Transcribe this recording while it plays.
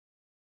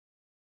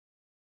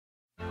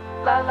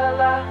La la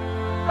la,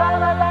 la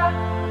la la,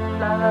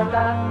 la la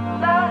la,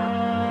 la.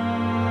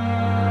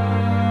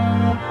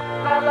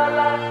 La la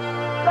la,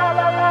 la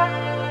la la,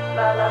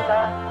 la la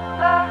la,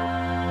 la.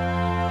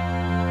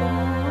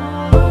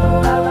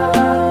 La la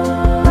la,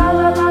 la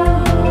la la,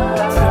 la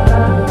la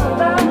la,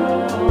 la.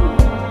 La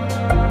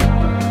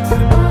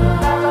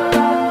la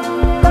la,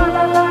 la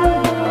la la,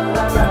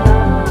 la la la,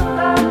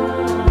 la.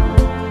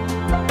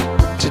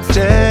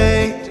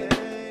 Today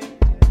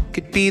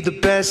could be the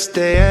best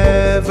day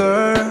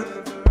ever.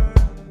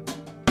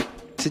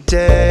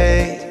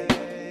 Today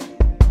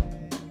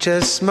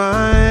just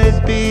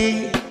might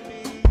be.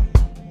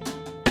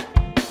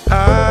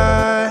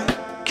 I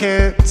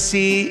can't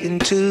see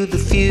into the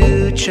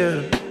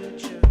future,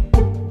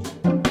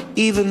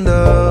 even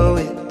though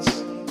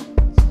it's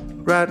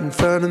right in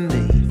front of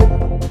me.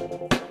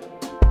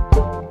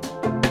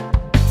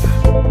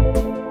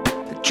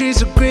 The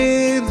trees are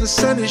green, the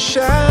sun is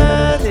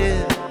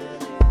shining.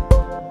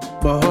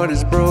 My heart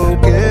is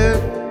broken,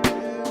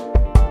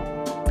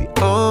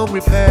 beyond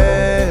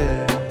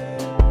repair.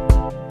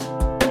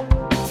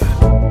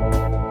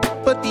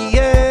 But the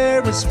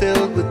air is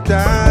filled with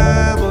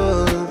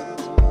diamonds.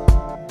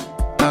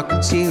 I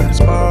can see them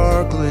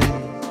sparkling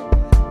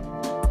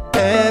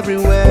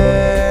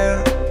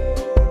everywhere.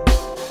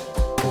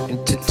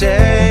 And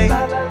today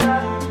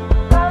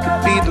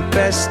could be the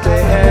best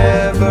day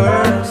ever.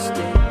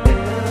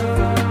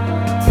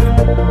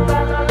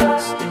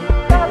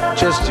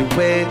 Just you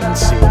wait and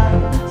see.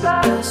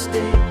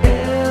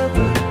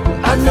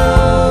 I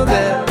know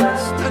that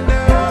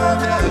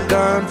we're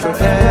gone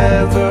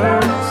forever,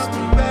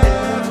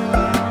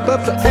 but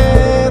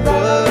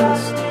forever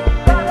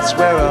is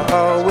where I'll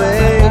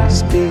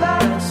always be.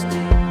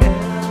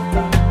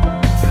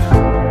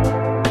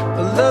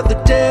 I love the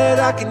dead,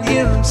 I can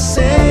hear them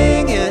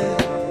singing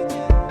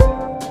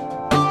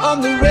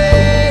on the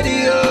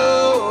radio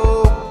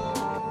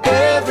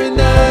every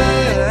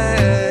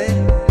night.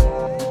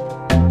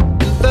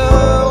 And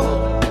though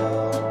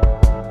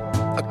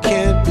I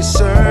can't be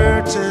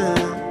certain,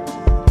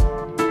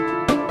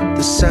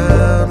 they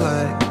sound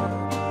like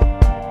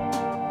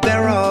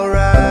they're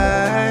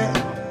alright.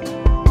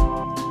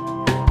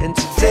 And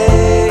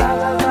today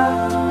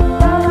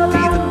could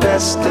be the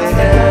best day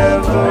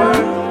ever.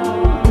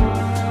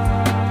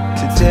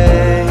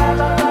 Today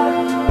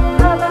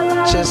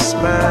just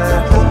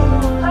might be.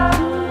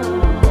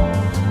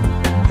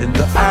 And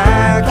though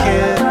I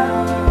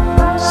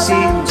can't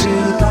see into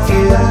the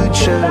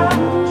future,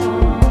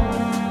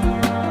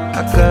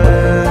 I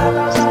could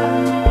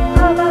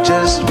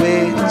just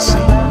wait and see.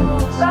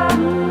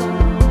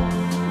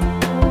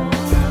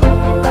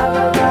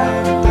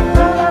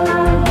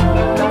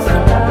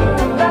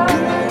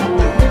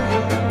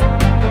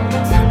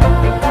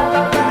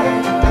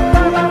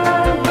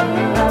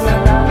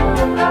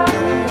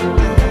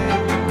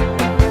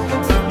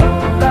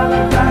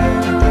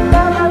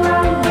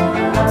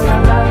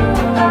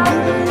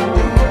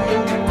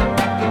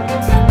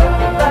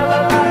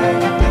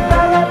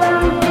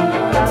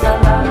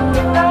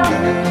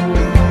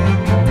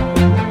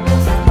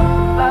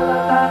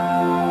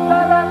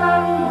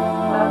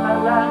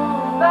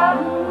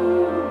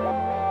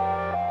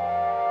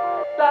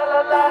 La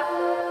la la,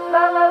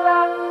 la la la,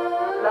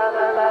 la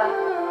la la,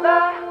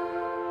 la.